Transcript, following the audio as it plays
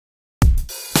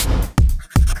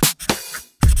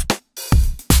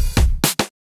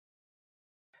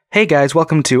Hey guys,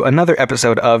 welcome to another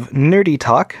episode of Nerdy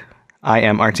Talk. I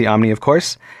am RT Omni, of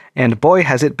course, and boy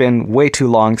has it been way too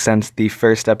long since the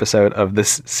first episode of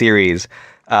this series.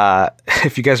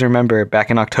 If you guys remember,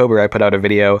 back in October I put out a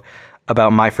video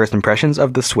about my first impressions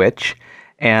of the Switch,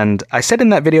 and I said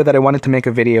in that video that I wanted to make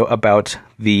a video about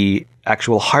the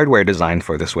actual hardware design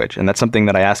for the Switch, and that's something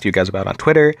that I asked you guys about on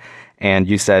Twitter, and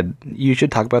you said you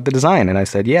should talk about the design, and I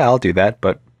said, yeah, I'll do that,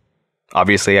 but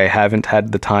obviously, I haven't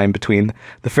had the time between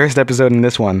the first episode and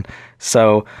this one,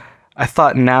 so I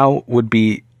thought now would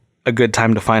be a good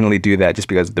time to finally do that, just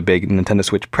because the big Nintendo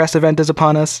Switch press event is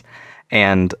upon us,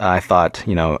 and I thought,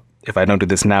 you know, if I don't do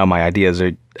this now, my ideas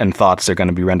and thoughts are going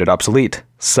to be rendered obsolete.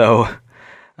 So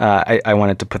I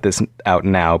wanted to put this out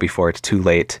now before it's too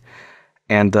late,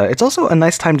 and it's also a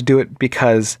nice time to do it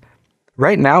because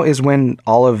right now is when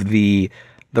all of the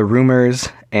rumors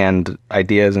and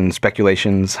ideas and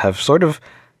speculations have sort of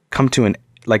come to an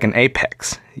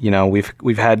apex. You know,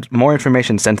 we've had more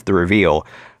information since the reveal.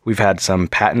 We've had some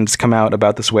patents come out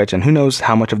about the Switch, and who knows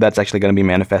how much of that's actually going to be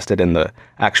manifested in the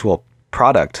actual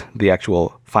product, the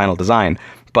actual final design.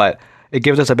 But it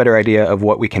gives us a better idea of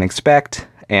what we can expect.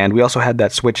 And we also had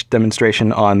that Switch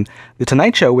demonstration on The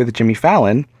Tonight Show with Jimmy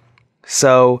Fallon.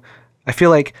 So I feel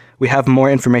like we have more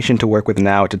information to work with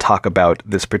now to talk about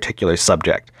this particular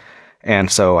subject.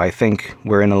 And so I think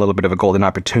we're in a little bit of a golden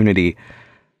opportunity.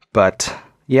 But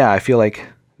yeah, I feel like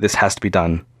this has to be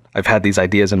done. I've had these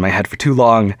ideas in my head for too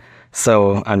long,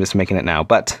 so I'm just making it now.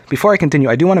 But before I continue,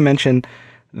 I do want to mention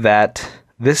that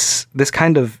this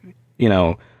kind of, you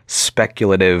know,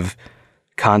 speculative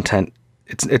content,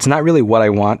 it's not really what I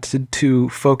wanted to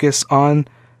focus on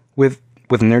with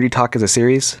Nerdy Talk as a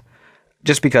series.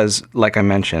 Just because, like I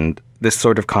mentioned, this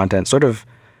sort of content sort of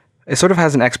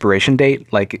has an expiration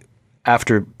date. Like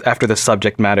after the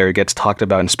subject matter gets talked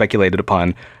about and speculated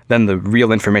upon, then the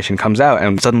real information comes out,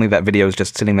 and suddenly that video is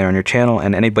just sitting there on your channel.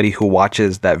 And anybody who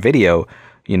watches that video,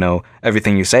 you know,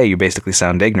 everything you say, you basically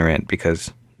sound ignorant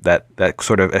because that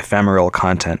sort of ephemeral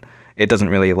content, it doesn't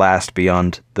really last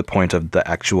beyond the point of the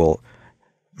actual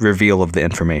reveal of the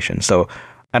information. So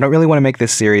I don't really want to make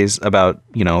this series about,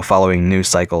 you know, following news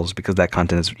cycles because that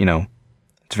content is, you know,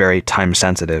 it's very time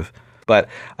sensitive. But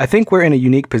I think we're in a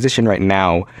unique position right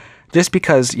now just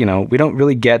because, you know, we don't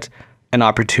really get an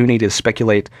opportunity to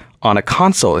speculate on a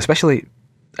console, especially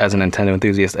as a Nintendo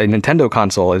enthusiast. A Nintendo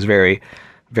console is very,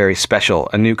 very special,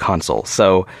 a new console.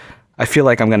 So I feel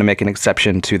like I'm going to make an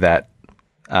exception to that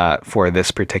for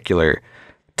this particular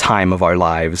time of our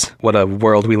lives. What a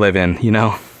world we live in, you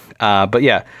know? But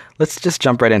yeah, let's just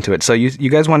jump right into it. So you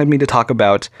guys wanted me to talk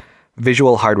about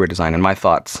visual hardware design and my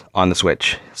thoughts on the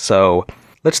Switch. So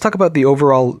let's talk about the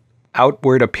overall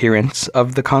outward appearance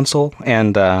of the console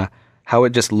and how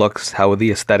it just looks, how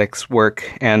the aesthetics work.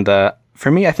 And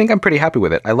for me, I think I'm pretty happy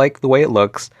with it. I like the way it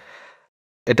looks.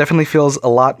 It definitely feels a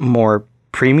lot more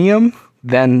premium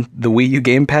than the Wii U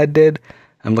gamepad did.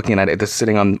 I'm looking at it. It's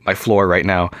sitting on my floor right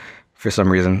now for some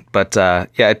reason. But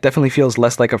yeah, it definitely feels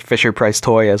less like a Fisher-Price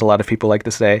toy, as a lot of people like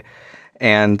to say.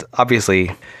 And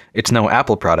obviously, it's no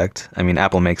Apple product. I mean,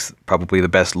 Apple makes probably the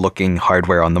best looking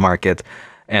hardware on the market,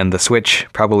 and the Switch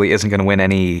probably isn't going to win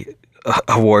any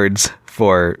awards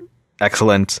for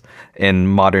excellence in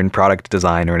modern product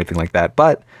design or anything like that.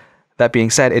 But that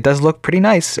being said, it does look pretty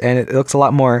nice, and it looks a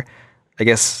lot more, I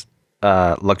guess,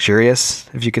 luxurious,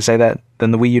 if you could say that,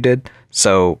 than the Wii U did.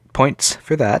 So points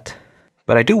for that.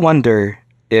 But I do wonder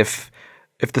if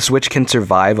the Switch can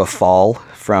survive a fall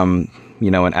from,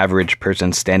 you know, an average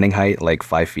person's standing height, like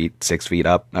 5 feet, 6 feet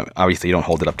up. Obviously, you don't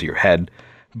hold it up to your head,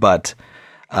 but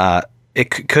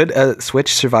could a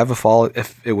Switch survive a fall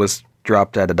if it was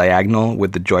dropped at a diagonal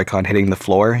with the Joy-Con hitting the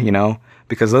floor, you know?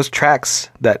 Because those tracks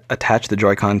that attach the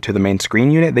Joy-Con to the main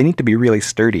screen unit, they need to be really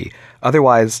sturdy.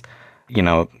 Otherwise, you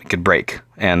know, it could break.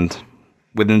 And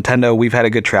with Nintendo, we've had a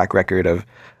good track record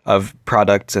of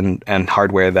products and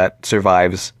hardware that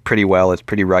survives pretty well. It's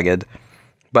pretty rugged.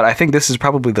 But I think this is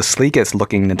probably the sleekest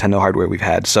looking Nintendo hardware we've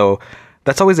had. So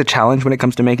that's always a challenge when it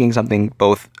comes to making something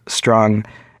both strong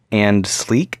and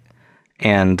sleek.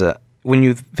 And when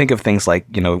you think of things like,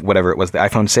 you know, whatever it was, the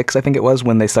iPhone 6, I think it was,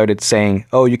 when they started saying,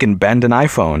 oh, you can bend an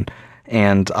iPhone.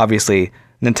 And obviously,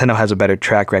 Nintendo has a better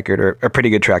track record, or a pretty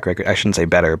good track record. I shouldn't say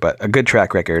better, but a good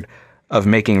track record of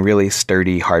making really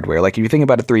sturdy hardware. Like if you think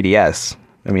about a 3DS,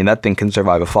 I mean, that thing can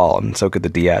survive a fall, and so could the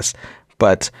DS.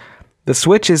 But the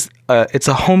Switch is, it's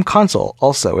a home console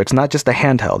also. It's not just a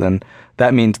handheld, and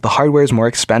that means the hardware is more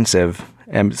expensive.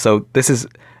 And so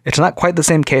it's not quite the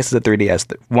same case as the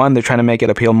 3DS. One, they're trying to make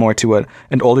it appeal more to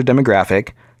an older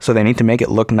demographic, so they need to make it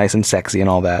look nice and sexy and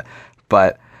all that.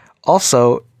 But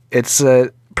also, it's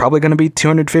probably going to be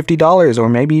 $250 or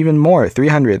maybe even more,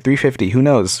 $300, $350, who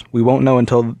knows? We won't know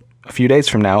until a few days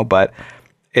from now, but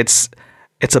it's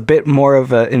a bit more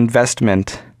of an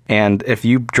investment. And if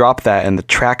you drop that and the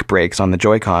track breaks on the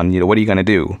Joy-Con, what are you going to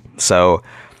do? So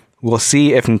we'll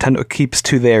see if Nintendo keeps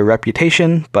to their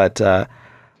reputation, but I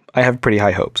have pretty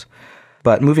high hopes.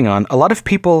 But moving on, a lot of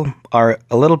people are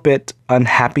a little bit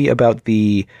unhappy about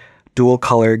the dual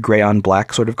color gray on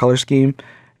black sort of color scheme,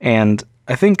 and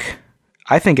I think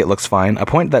it looks fine. A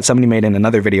point that somebody made in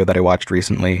another video that I watched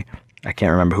recently, I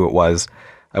can't remember who it was,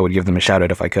 I would give them a shout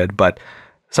out if I could, but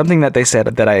something that they said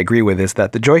that I agree with is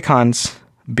that the Joy-Cons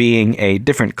being a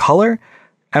different color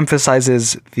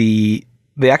emphasizes the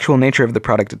actual nature of the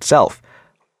product itself,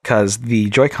 because the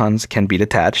Joy-Cons can be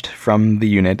detached from the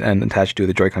unit and attached to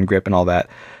the Joy-Con grip and all that,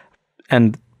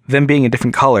 and them being a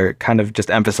different color kind of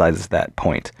just emphasizes that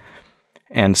point.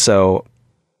 And so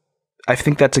I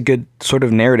think that's a good sort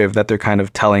of narrative that they're kind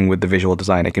of telling with the visual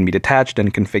design. It can be detached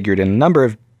and configured in a number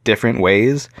of different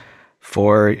ways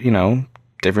for,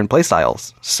 different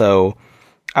playstyles. So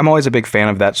I'm always a big fan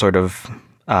of that sort of,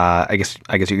 I guess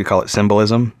you could call it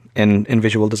symbolism in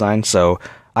visual design. So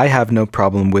I have no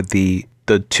problem with the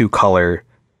two color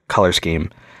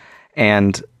scheme.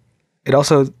 And it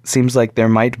also seems like there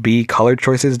might be color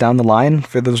choices down the line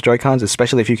for those Joy-Cons,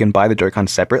 especially if you can buy the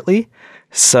Joy-Cons separately.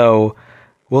 So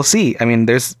we'll see. I mean,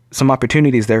 there's some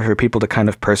opportunities there for people to kind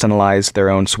of personalize their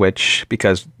own Switch,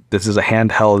 because this is a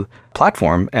handheld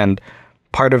platform, and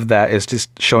part of that is just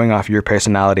showing off your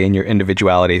personality and your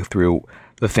individuality through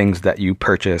the things that you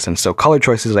purchase. And so color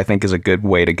choices, I think, is a good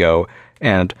way to go.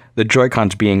 And the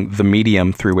Joy-Cons being the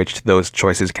medium through which those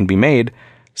choices can be made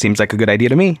seems like a good idea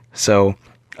to me. So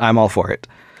I'm all for it.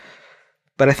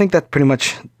 But I think that pretty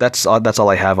much, that's all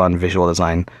I have on visual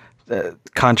design.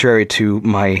 Contrary to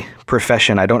my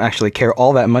profession, I don't actually care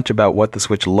all that much about what the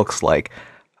Switch looks like.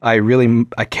 I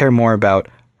care more about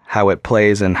how it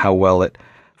plays and how well it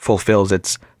fulfills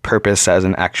its purpose as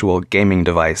an actual gaming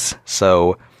device.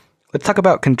 So let's talk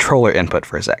about controller input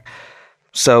for a sec.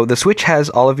 So the Switch has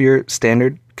all of your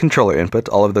standard controller input.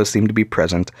 All of those seem to be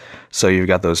present. So you've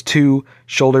got those 2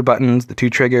 shoulder buttons, the 2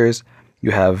 triggers.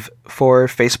 You have 4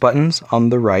 face buttons on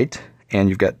the right, and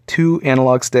you've got 2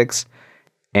 analog sticks,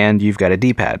 and you've got a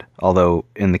D-pad. Although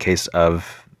in the case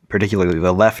of particularly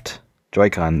the left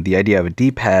Joy-Con, the idea of a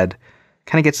D-pad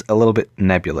kind of gets a little bit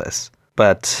nebulous.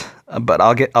 But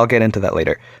I'll get into that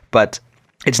later. But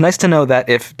it's nice to know that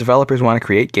if developers want to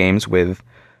create games with,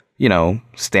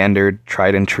 standard,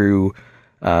 tried and true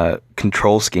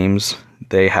control schemes,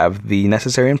 they have the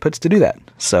necessary inputs to do that.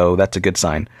 So that's a good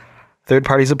sign.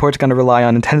 Third-party support is going to rely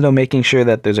on Nintendo making sure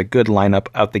that there's a good lineup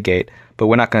out the gate, but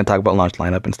we're not going to talk about launch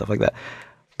lineup and stuff like that.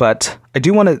 But I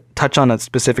do want to touch on a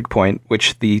specific point,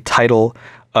 which the title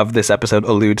of this episode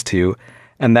alludes to,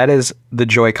 and that is the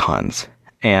Joy-Cons.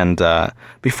 And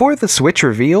before the Switch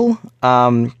reveal,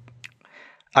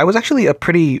 I was actually a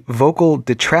pretty vocal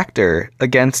detractor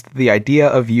against the idea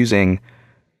of using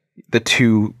the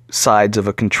 2 sides of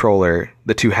a controller,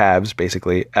 the 2 halves,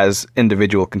 basically, as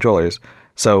individual controllers.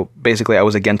 So basically, I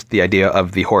was against the idea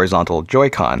of the horizontal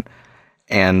Joy-Con.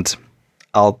 And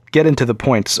I'll get into the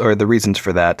points or the reasons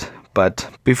for that. But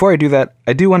before I do that,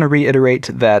 I do want to reiterate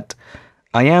that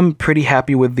I am pretty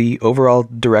happy with the overall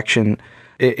direction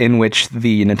in which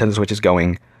the Nintendo Switch is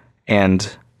going. And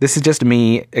this is just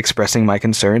me expressing my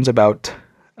concerns about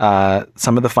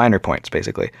some of the finer points,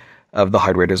 basically, of the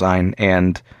hardware design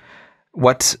and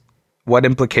what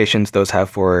implications those have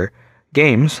for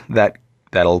games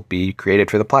that'll be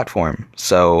created for the platform.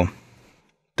 So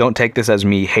don't take this as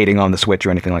me hating on the Switch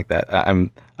or anything like that.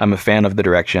 I'm a fan of the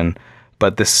direction,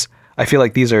 but I feel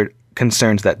like these are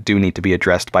concerns that do need to be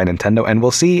addressed by Nintendo, and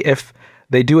we'll see if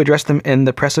they do address them in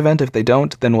the press event. If they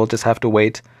don't, then we'll just have to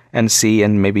wait and see,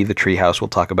 and maybe the Treehouse will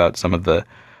talk about some of the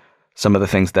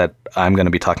things that I'm going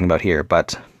to be talking about here.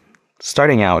 But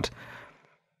starting out,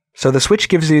 so the Switch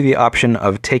gives you the option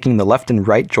of taking the left and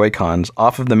right Joy-Cons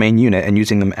off of the main unit and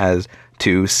using them as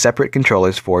 2 separate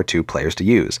controllers for 2 players to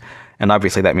use. And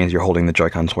obviously that means you're holding the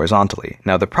Joy-Cons horizontally.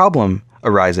 Now the problem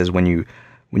arises when you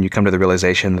come to the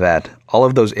realization that all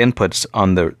of those inputs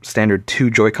on the standard 2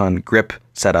 Joy-Con grip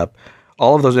setup,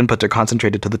 all of those inputs are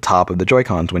concentrated to the top of the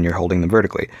Joy-Cons when you're holding them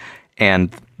vertically.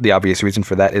 And the obvious reason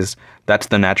for that is that's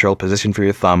the natural position for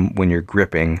your thumb when you're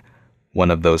gripping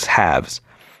one of those halves.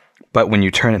 But when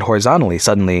you turn it horizontally,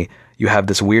 suddenly you have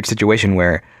this weird situation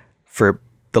where for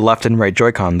the left and right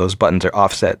Joy-Con, those buttons are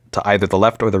offset to either the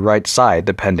left or the right side,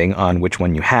 depending on which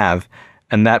one you have.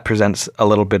 And that presents a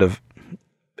little bit of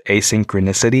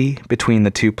asynchronicity between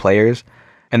the 2 players.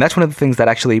 And that's one of the things that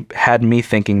actually had me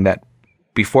thinking that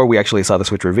before we actually saw the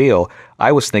Switch reveal,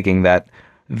 I was thinking that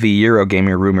the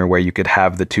Eurogamer rumor where you could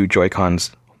have the two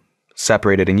Joy-Cons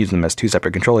separated and use them as two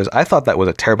separate controllers, I thought that was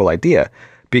a terrible idea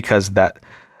because that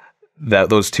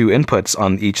those two inputs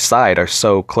on each side are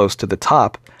so close to the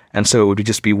top, and so it would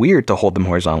just be weird to hold them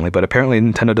horizontally. But apparently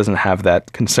Nintendo doesn't have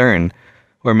that concern,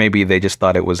 or maybe they just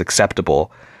thought it was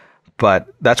acceptable. But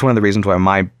that's one of the reasons why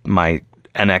my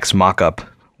NX mock-up,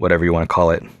 whatever you want to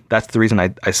call it, that's the reason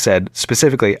I said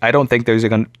specifically, I don't think there's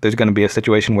going to be a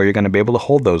situation where you're going to be able to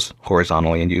hold those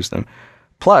horizontally and use them.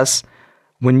 Plus,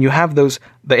 when you have the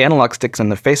analog sticks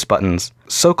and the face buttons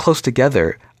so close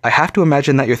together, I have to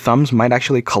imagine that your thumbs might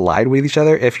actually collide with each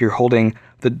other if you're holding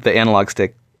the analog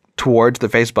stick towards the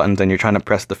face buttons and you're trying to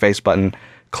press the face button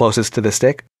closest to the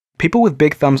stick. People with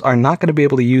big thumbs are not going to be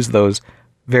able to use those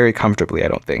very comfortably, I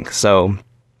don't think. So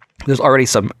there's already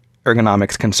some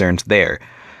ergonomics concerns there.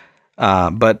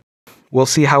 But we'll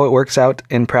see how it works out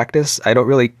in practice. I don't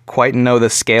really quite know the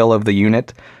scale of the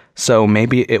unit, so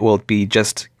maybe it will be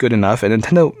just good enough. And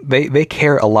Nintendo, they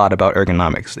care a lot about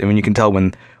ergonomics. I mean, you can tell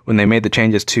when they made the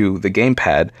changes to the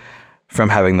gamepad from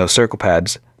having those circle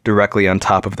pads directly on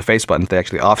top of the face buttons, they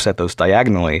actually offset those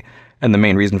diagonally. And the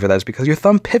main reason for that is because your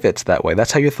thumb pivots that way.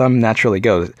 That's how your thumb naturally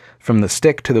goes. From the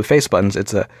stick to the face buttons,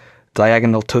 it's a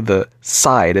diagonal to the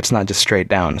side. It's not just straight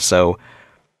down. So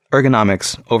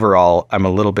ergonomics, overall, I'm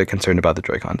a little bit concerned about the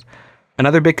Joy-Cons.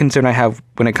 Another big concern I have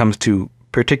when it comes to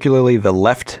particularly the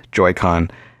left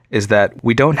Joy-Con is that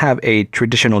we don't have a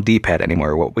traditional D-pad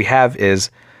anymore. What we have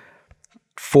is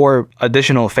 4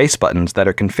 additional face buttons that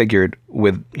are configured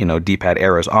with, D-pad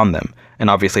arrows on them. And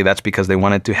obviously that's because they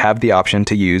wanted to have the option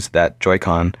to use that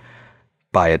Joy-Con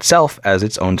by itself as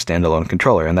its own standalone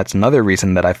controller. And that's another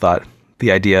reason that I thought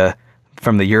the idea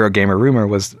from the Eurogamer rumor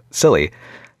was silly,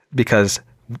 because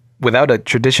without a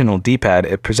traditional D-pad,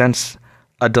 it presents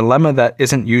a dilemma that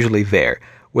isn't usually there.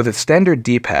 With a standard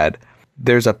D-pad,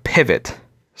 there's a pivot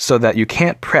so that you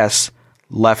can't press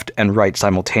left and right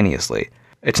simultaneously.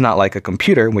 It's not like a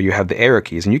computer where you have the arrow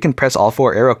keys, and you can press all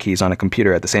 4 arrow keys on a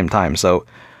computer at the same time. So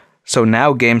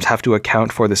now games have to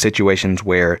account for the situations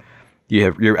where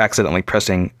you're accidentally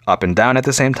pressing up and down at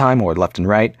the same time, or left and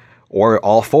right, or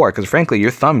all 4, because frankly,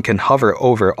 your thumb can hover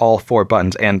over all 4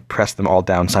 buttons and press them all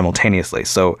down simultaneously.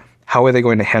 So how are they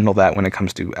going to handle that when it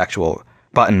comes to actual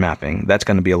button mapping? That's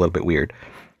going to be a little bit weird.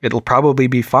 It'll probably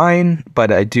be fine,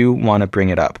 but I do want to bring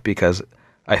it up because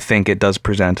I think it does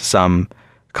present some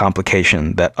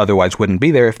complication that otherwise wouldn't be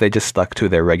there if they just stuck to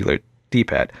their regular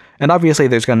D-pad. And obviously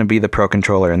there's going to be the Pro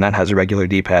Controller, and that has a regular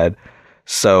D-pad.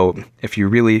 So if you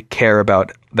really care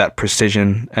about that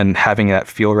precision and having that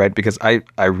feel right, because I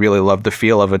really love the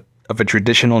feel of a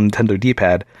traditional Nintendo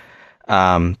D-pad,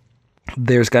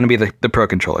 there's going to be the Pro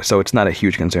Controller, so it's not a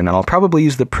huge concern. And I'll probably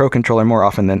use the Pro Controller more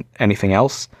often than anything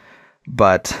else.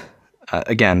 But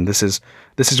again, this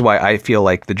is why I feel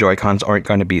like the Joy-Cons aren't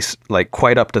going to be like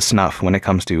quite up to snuff when it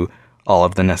comes to all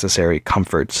of the necessary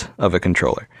comforts of a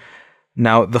controller.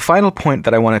 Now, the final point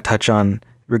that I want to touch on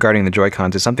regarding the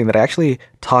Joy-Cons is something that I actually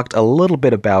talked a little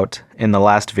bit about in the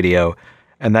last video,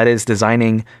 and that is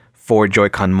designing for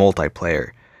Joy-Con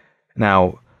multiplayer.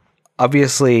 Now,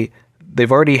 obviously,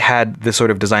 they've already had this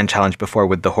sort of design challenge before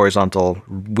with the horizontal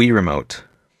Wii Remote.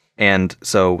 And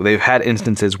so they've had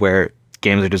instances where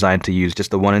games are designed to use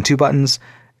just the 1 and 2 buttons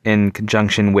in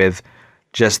conjunction with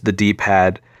just the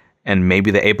D-pad and maybe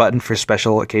the A button for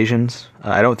special occasions.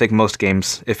 I don't think most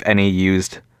games, if any,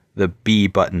 used the B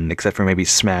button, except for maybe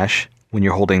Smash when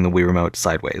you're holding the Wii Remote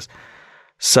sideways.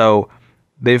 So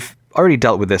they've already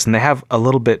dealt with this, and they have a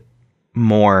little bit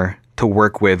more to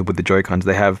work with the Joy-Cons.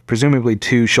 They have presumably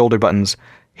 2 shoulder buttons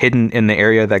hidden in the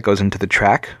area that goes into the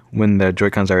track when the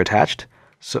Joy-Cons are attached.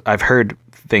 So I've heard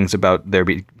things about there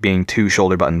being 2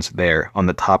 shoulder buttons there on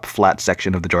the top flat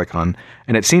section of the Joy-Con,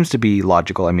 and it seems to be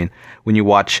logical. I mean, when you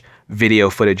watch video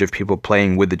footage of people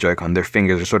playing with the Joy-Con, their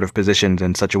fingers are sort of positioned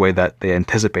in such a way that they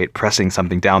anticipate pressing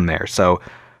something down there. So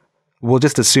we'll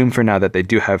just assume for now that they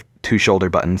do have 2 shoulder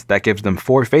buttons. That gives them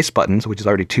 4 face buttons, which is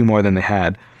already 2 more than they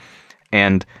had.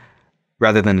 And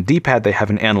rather than a D-pad, they have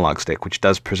an analog stick, which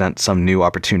does present some new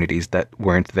opportunities that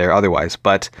weren't there otherwise.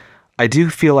 But I do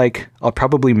feel like I'll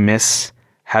probably miss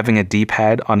having a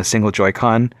D-pad on a single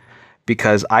Joy-Con,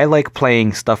 because I like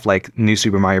playing stuff like New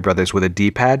Super Mario Bros. With a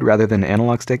D-pad rather than an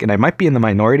analog stick, and I might be in the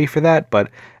minority for that, but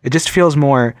it just feels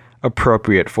more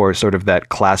appropriate for sort of that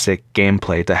classic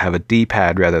gameplay to have a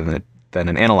D-pad rather than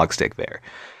an analog stick there.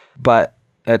 But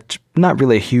that's not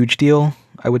really a huge deal,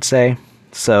 I would say.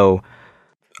 So,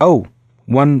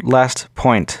 one last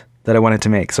point that I wanted to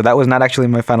make. So that was not actually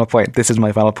my final point. This is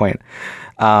my final point.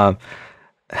 How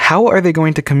are they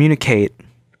going to communicate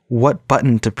what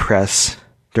button to press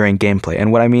during gameplay.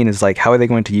 And what I mean is, like, how are they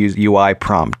going to use UI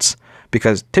prompts?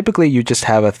 Because typically you just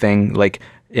have a thing, like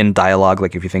in dialogue,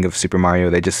 like if you think of Super Mario,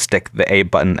 they just stick the A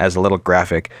button as a little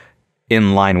graphic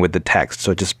in line with the text.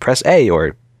 So just press A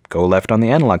or go left on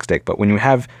the analog stick. But when you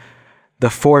have the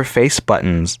 4 face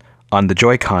buttons on the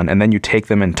Joy-Con and then you take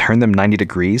them and turn them 90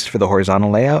 degrees for the horizontal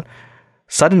layout,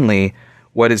 suddenly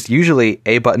what is usually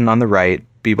A button on the right,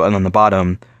 B button on the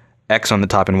bottom, X on the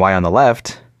top, and Y on the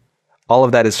left, all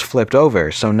of that is flipped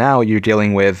over. So now you're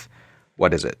dealing with,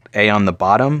 what is it? A on the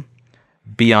bottom,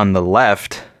 B on the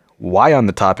left, Y on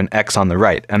the top, and X on the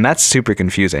right. And that's super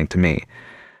confusing to me.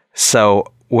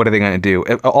 So what are they going to do?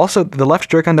 Also, the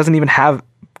left Joy-Con doesn't even have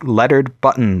lettered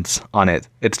buttons on it.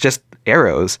 It's just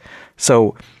arrows.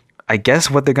 So I guess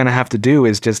what they're going to have to do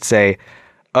is just say,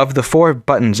 of the 4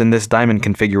 buttons in this diamond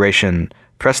configuration,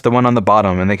 press the one on the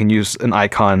bottom, and they can use an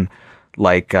icon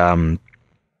like,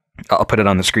 I'll put it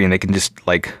on the screen. They can just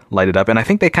like light it up. And I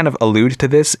think they kind of allude to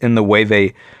this in the way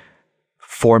they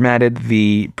formatted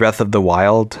the Breath of the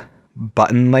Wild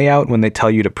button layout when they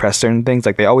tell you to press certain things.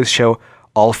 Like they always show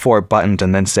all 4 buttons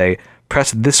and then say,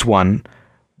 press this one,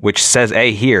 which says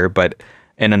A here, but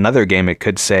in another game it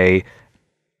could say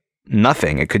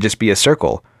nothing. It could just be a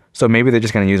circle. So maybe they're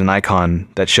just going to use an icon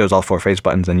that shows all 4 face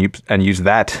buttons and use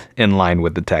that in line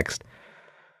with the text.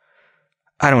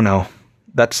 I don't know.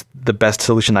 That's the best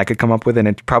solution I could come up with, and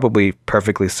it's probably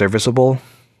perfectly serviceable.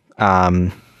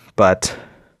 But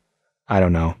I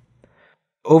don't know.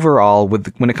 Overall,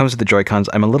 when it comes to the Joy-Cons,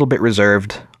 I'm a little bit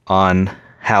reserved on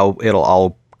how it'll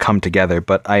all come together,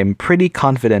 but I am pretty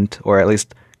confident, or at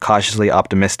least cautiously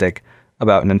optimistic,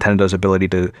 about Nintendo's ability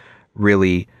to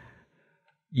really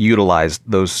utilize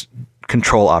those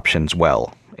control options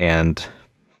well. And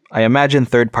I imagine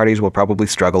third parties will probably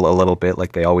struggle a little bit,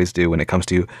 like they always do when it comes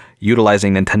to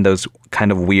utilizing Nintendo's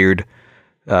kind of weird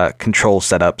control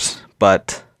setups,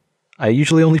 but I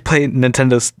usually only play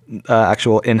Nintendo's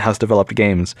actual in-house developed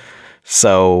games,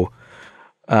 so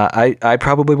I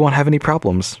probably won't have any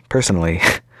problems, personally.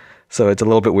 So it's a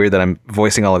little bit weird that I'm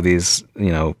voicing all of these,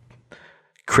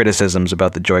 criticisms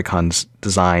about the Joy-Con's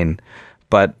design.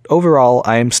 But overall,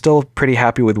 I am still pretty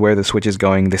happy with where the Switch is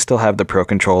going. They still have the Pro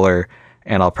Controller,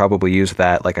 and I'll probably use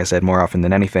that, like I said, more often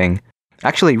than anything.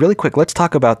 Actually, really quick, let's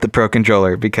talk about the Pro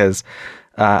Controller, because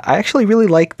I actually really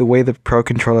like the way the Pro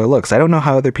Controller looks. I don't know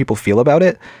how other people feel about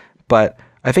it, but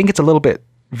I think it's a little bit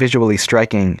visually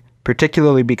striking,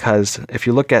 particularly because if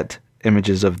you look at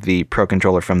images of the Pro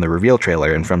Controller from the reveal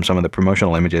trailer and from some of the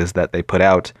promotional images that they put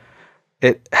out,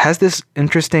 it has this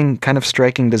interesting kind of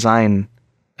striking design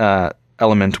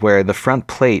element where the front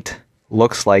plate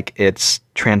looks like it's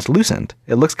translucent.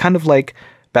 It looks kind of like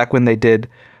back when they did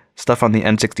stuff on the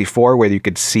N64 where you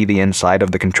could see the inside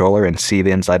of the controller and see the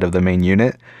inside of the main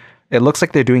unit. It looks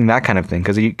like they're doing that kind of thing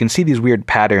because you can see these weird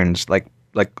patterns, like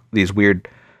these weird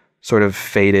sort of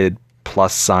faded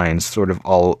plus signs sort of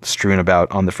all strewn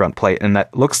about on the front plate. And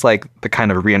that looks like the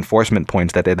kind of reinforcement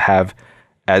points that they'd have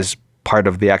as part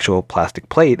of the actual plastic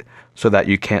plate so that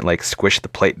you can't like squish the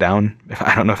plate down.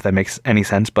 I don't know if that makes any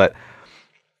sense, but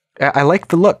I like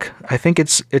the look. I think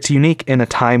it's unique in a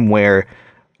time where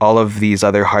all of these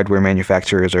other hardware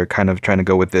manufacturers are kind of trying to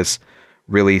go with this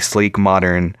really sleek,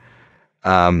 modern,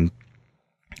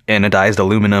 anodized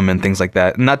aluminum and things like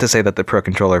that. Not to say that the Pro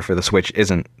Controller for the Switch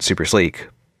isn't super sleek,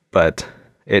 but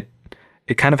it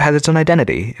kind of has its own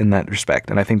identity in that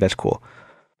respect, and I think that's cool.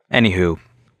 Anywho,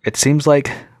 it seems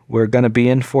like we're going to be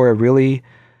in for a really,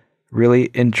 really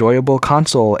enjoyable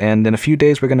console, and in a few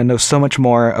days we're going to know so much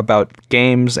more about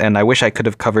games, and I wish I could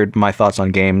have covered my thoughts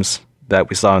on games that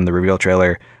we saw in the reveal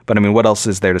trailer, but I mean, what else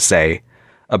is there to say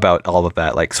about all of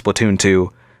that? Like Splatoon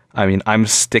 2, I mean, I'm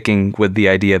sticking with the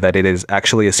idea that it is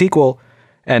actually a sequel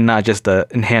and not just an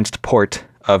enhanced port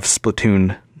of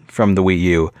Splatoon from the Wii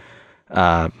U,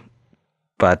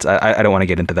 but I don't want to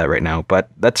get into that right now, but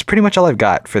that's pretty much all I've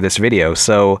got for this video,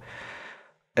 so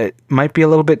it might be a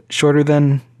little bit shorter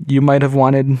than you might have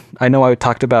wanted. I know I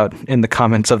talked about, in the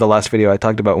comments of the last video, I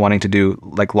talked about wanting to do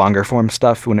like longer form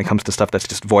stuff when it comes to stuff that's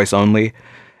just voice only,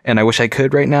 and I wish I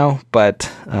could right now, but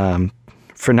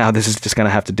for now this is just going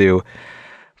to have to do.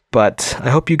 But I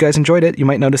hope you guys enjoyed it. You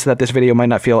might notice that this video might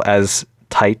not feel as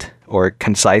tight or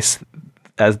concise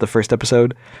as the first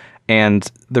episode,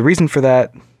 and the reason for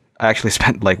that, I actually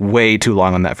spent like way too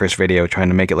long on that first video trying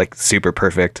to make it like super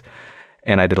perfect,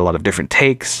 and I did a lot of different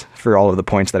takes for all of the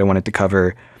points that I wanted to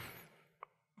cover,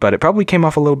 but it probably came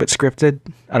off a little bit scripted.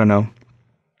 I don't know.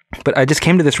 But I just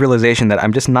came to this realization that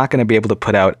I'm just not going to be able to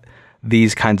put out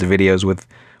these kinds of videos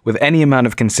with any amount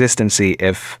of consistency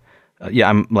if,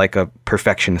 I'm like a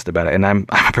perfectionist about it, and I'm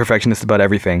a perfectionist about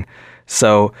everything.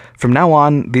 So from now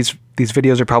on, these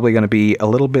videos are probably going to be a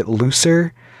little bit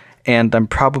looser, and I'm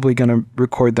probably going to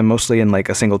record them mostly in like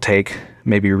a single take,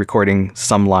 maybe recording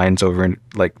some lines over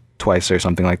like twice or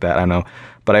something like that. I don't know.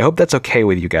 But I hope that's okay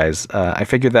with you guys. I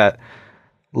figure that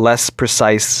less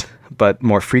precise but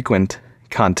more frequent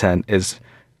content is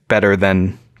better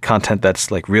than content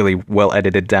that's like really well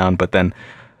edited down, but then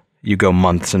you go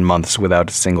months and months without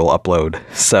a single upload.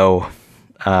 So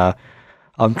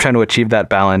I'm trying to achieve that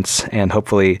balance, and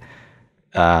hopefully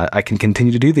I can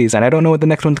continue to do these. And I don't know what the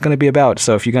next one's going to be about.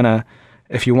 So if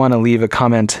you want to leave a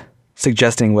comment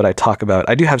suggesting what I talk about,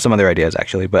 I do have some other ideas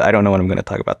actually, but I don't know when I'm going to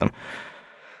talk about them.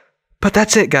 But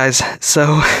that's it, guys.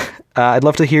 So I'd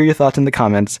love to hear your thoughts in the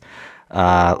comments.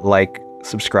 Like,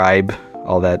 subscribe,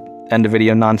 all that end of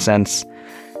video nonsense.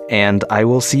 And I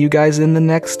will see you guys in the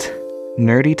next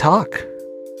nerdy talk.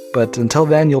 But until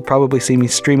then, you'll probably see me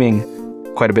streaming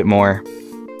quite a bit more.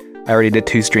 I already did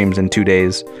 2 streams in 2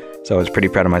 days, so I was pretty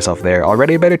proud of myself there.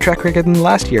 Already a better track record than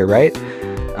last year, right?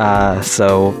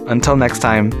 So until next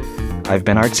time, I've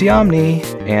been Artsy Omni,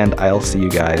 and I'll see you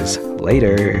guys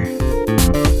later.